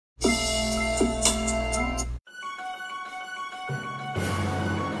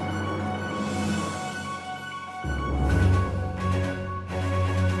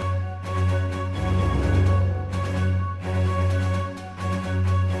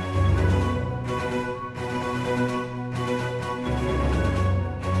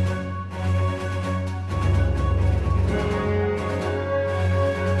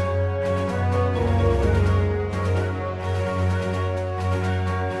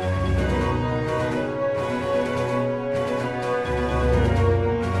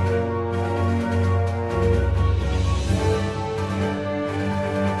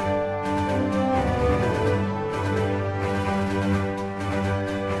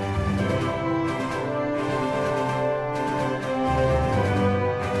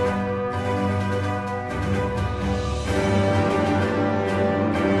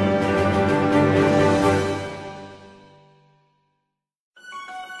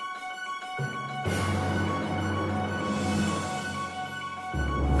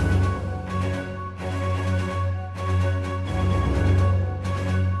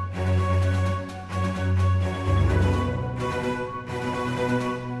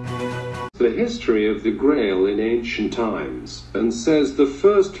the history of the Grail in ancient times, and says the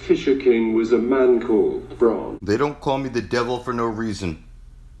first Fisher King was a man called Braun. They don't call me the devil for no reason.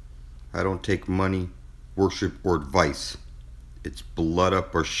 I don't take money, worship, or advice. It's blood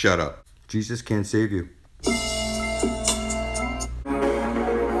up or shut up. Jesus can't save you.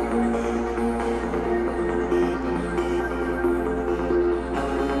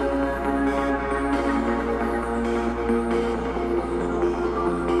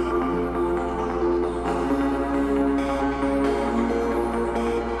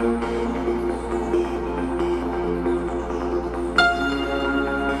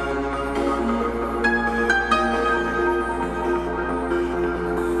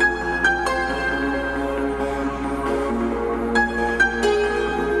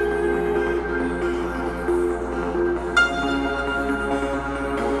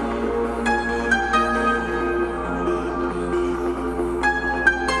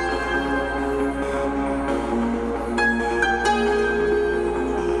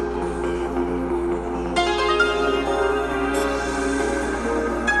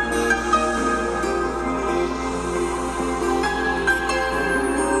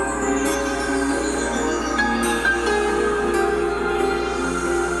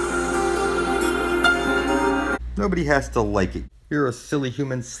 Nobody has to like it. You're a silly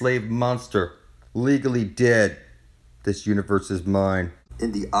human slave monster, legally dead. This universe is mine.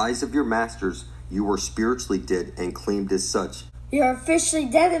 In the eyes of your masters, you were spiritually dead and claimed as such. You're officially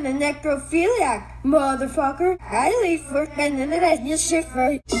dead and a necrophiliac, motherfucker. I leave for and then I just shit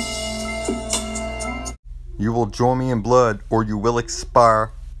for you. You will join me in blood, or you will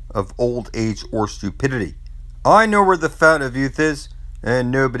expire of old age or stupidity. I know where the fountain of youth is,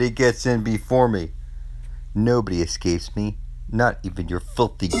 and nobody gets in before me. Nobody escapes me, not even your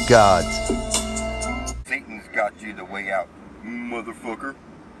filthy gods. Satan's got you the way out, motherfucker.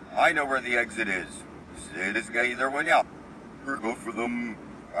 I know where the exit is. Say this guy either one out. Or go for them.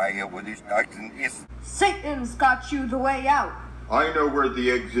 I have with these docks and is. Satan's got you the way out. I know where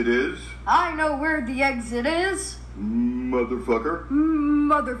the exit is. I know where the exit is. Motherfucker.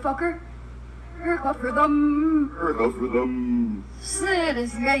 Motherfucker. Go for them. Go for them. Say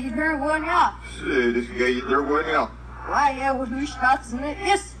this guy either one out. Say this guy either one out. Why have who shots in it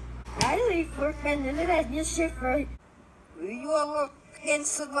is? I leave for and then I just shit for you. You all look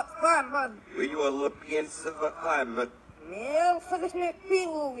into the climate. You all look into the climate.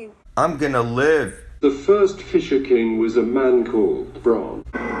 I'm gonna live. The first Fisher King was a man called Braun.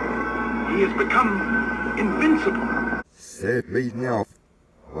 He has become invincible. Save me now.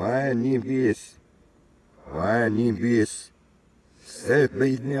 Why need this? Why need this? Save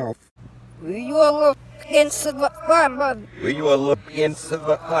me now. You all look into the climate. You all look into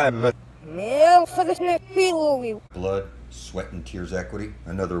the climate. Blood, sweat, and tears equity.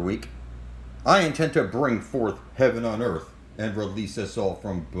 Another week. I intend to bring forth heaven on earth and release us all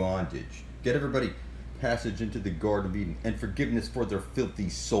from bondage. Get everybody passage into the Garden of Eden and forgiveness for their filthy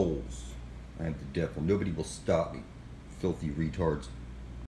souls. I am the devil. Nobody will stop me. Filthy retards.